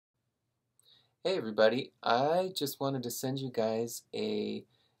Hey everybody, I just wanted to send you guys a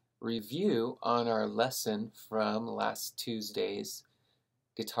review on our lesson from last Tuesday's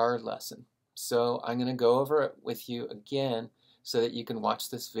guitar lesson. So I'm going to go over it with you again so that you can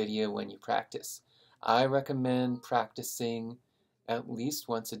watch this video when you practice. I recommend practicing at least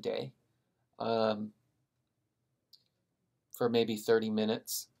once a day for maybe 30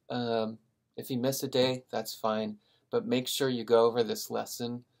 minutes. If you miss a day, that's fine, but make sure you go over this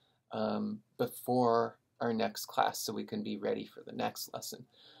lesson before our next class so we can be ready for the next lesson.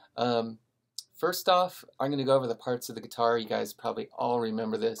 First off, I'm going to go over the parts of the guitar. You guys probably all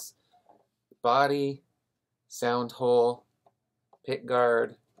remember this. Body, sound hole, pick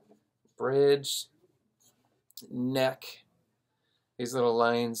guard, bridge, neck. These little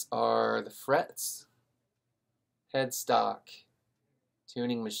lines are the frets, headstock,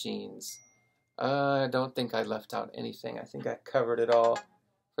 tuning machines. I don't think I left out anything. I think I covered it all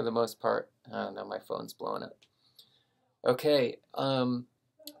for the most part. Now my phone's blowing up. Okay,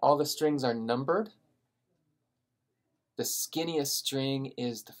 all the strings are numbered. The skinniest string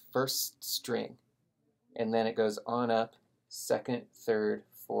is the first string, and then it goes on up, second, third,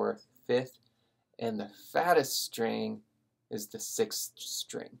 fourth, fifth, and the fattest string is the sixth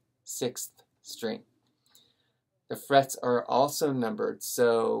string. The frets are also numbered,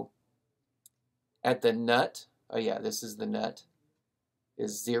 so at the nut, oh yeah, this is the nut,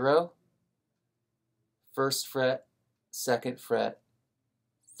 is 0, first fret, second fret,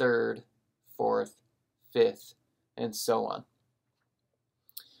 third, fourth, fifth, and so on.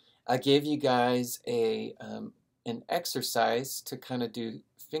 I gave you guys an exercise to kind of do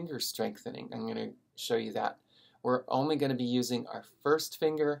finger strengthening. I'm going to show you that. We're only going to be using our first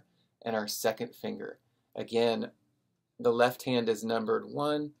finger and our second finger. Again, the left hand is numbered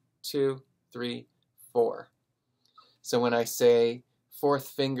 1, 2, 3, 4. So when I say fourth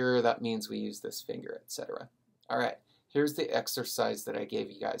finger, that means we use this finger, etc. All right, here's the exercise that I gave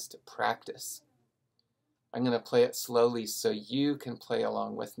you guys to practice. I'm going to play it slowly so you can play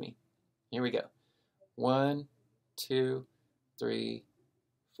along with me. Here we go. 1, 2, 3,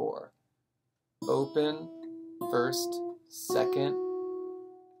 4. Open, first, second,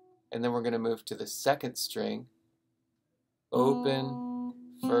 and then we're going to move to the second string. Open,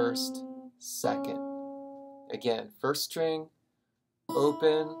 first, second. Again, first string,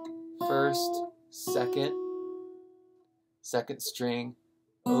 open, first, second, second string,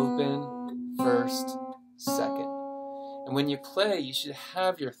 open, first, second. And when you play, you should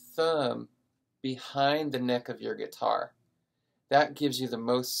have your thumb behind the neck of your guitar. That gives you the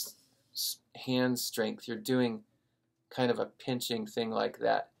most hand strength. You're doing kind of a pinching thing like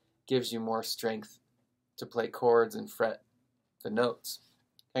that. Gives you more strength to play chords and fret the notes.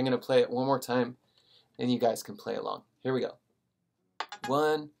 I'm going to play it one more time, and you guys can play along. Here we go.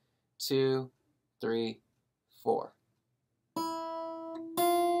 1, 2, 3, 4.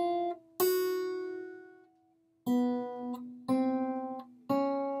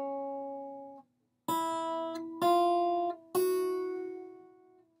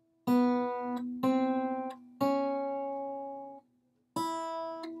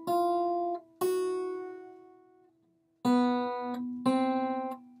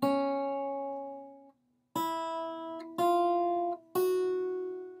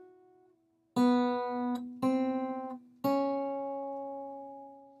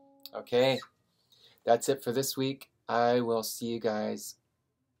 Okay, that's it for this week. I will see you guys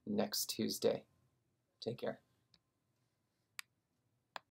next Tuesday. Take care.